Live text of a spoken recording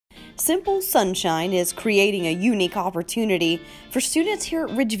Simple sunshine is creating a unique opportunity for students here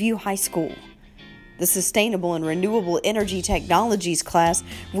at Ridgeview High School. The Sustainable and Renewable Energy Technologies class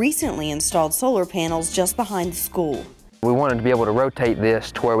recently installed solar panels just behind the school. We wanted to be able to rotate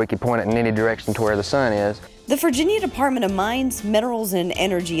this to where we could point it in any direction to where the sun is. The Virginia Department of Mines, Minerals, and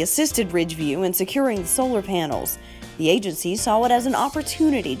Energy assisted Ridgeview in securing the solar panels. The agency saw it as an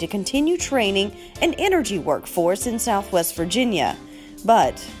opportunity to continue training an energy workforce in Southwest Virginia,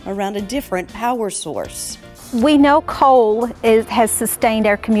 but around a different power source. We know coal has sustained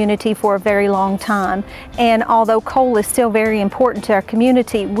our community for a very long time, and although coal is still very important to our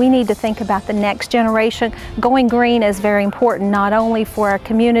community, we need to think about the next generation. Going green is very important, not only for our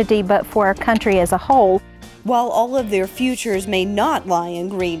community, but for our country as a whole. While all of their futures may not lie in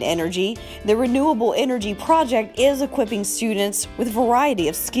green energy, the Renewable Energy Project is equipping students with a variety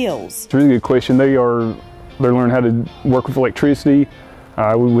of skills. It's a really good question. They're learning how to work with electricity.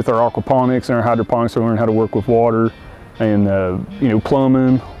 With our aquaponics and our hydroponics, they learn how to work with water and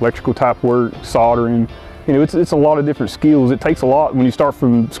plumbing, electrical type work, soldering. It's a lot of different skills. It takes a lot when you start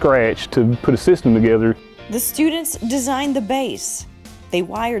from scratch to put a system together. The students designed the base, they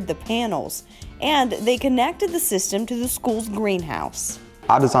wired the panels, and they connected the system to the school's greenhouse.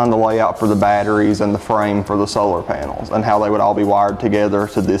 I designed the layout for the batteries and the frame for the solar panels and how they would all be wired together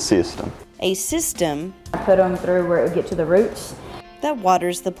to this system. A system I put them through where it would get to the roots. That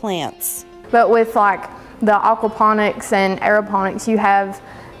waters the plants. But with like the aquaponics and aeroponics, you have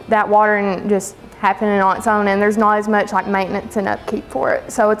that watering just happening on its own, and there's not as much like maintenance and upkeep for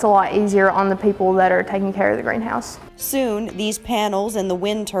it. So it's a lot easier on the people that are taking care of the greenhouse. Soon, these panels and the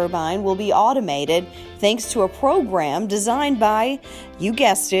wind turbine will be automated thanks to a program designed by, you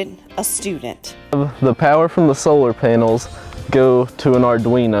guessed it, a student. The power from the solar panels go to an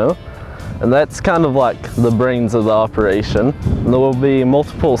Arduino, and that's kind of like the brains of the operation. There will be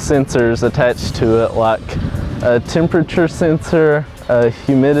multiple sensors attached to it, like a temperature sensor, a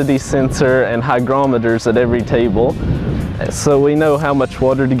humidity sensor, and hygrometers at every table. So we know how much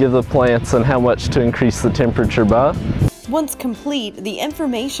water to give the plants and how much to increase the temperature by. Once complete, the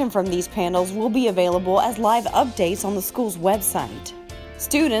information from these panels will be available as live updates on the school's website.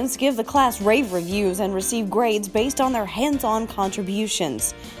 Students give the class rave reviews and receive grades based on their hands-on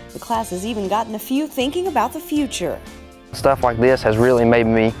contributions. The class has even gotten a few thinking about the future. Stuff like this has really made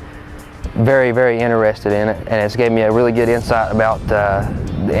me very, very interested in it, and it's given me a really good insight about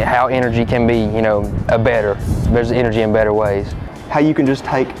how energy can be, there's energy in better ways. How you can just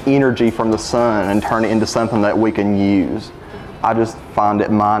take energy from the sun and turn it into something that we can use. I just find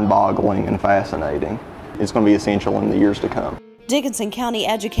it mind-boggling and fascinating. It's going to be essential in the years to come. Dickinson County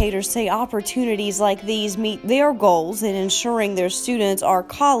educators say opportunities like these meet their goals in ensuring their students are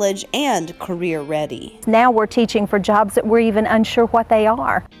college and career ready. Now we're teaching for jobs that we're even unsure what they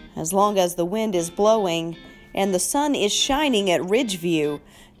are. As long as the wind is blowing and the sun is shining at Ridgeview,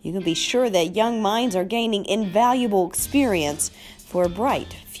 you can be sure that young minds are gaining invaluable experience for a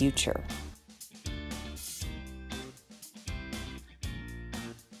bright future.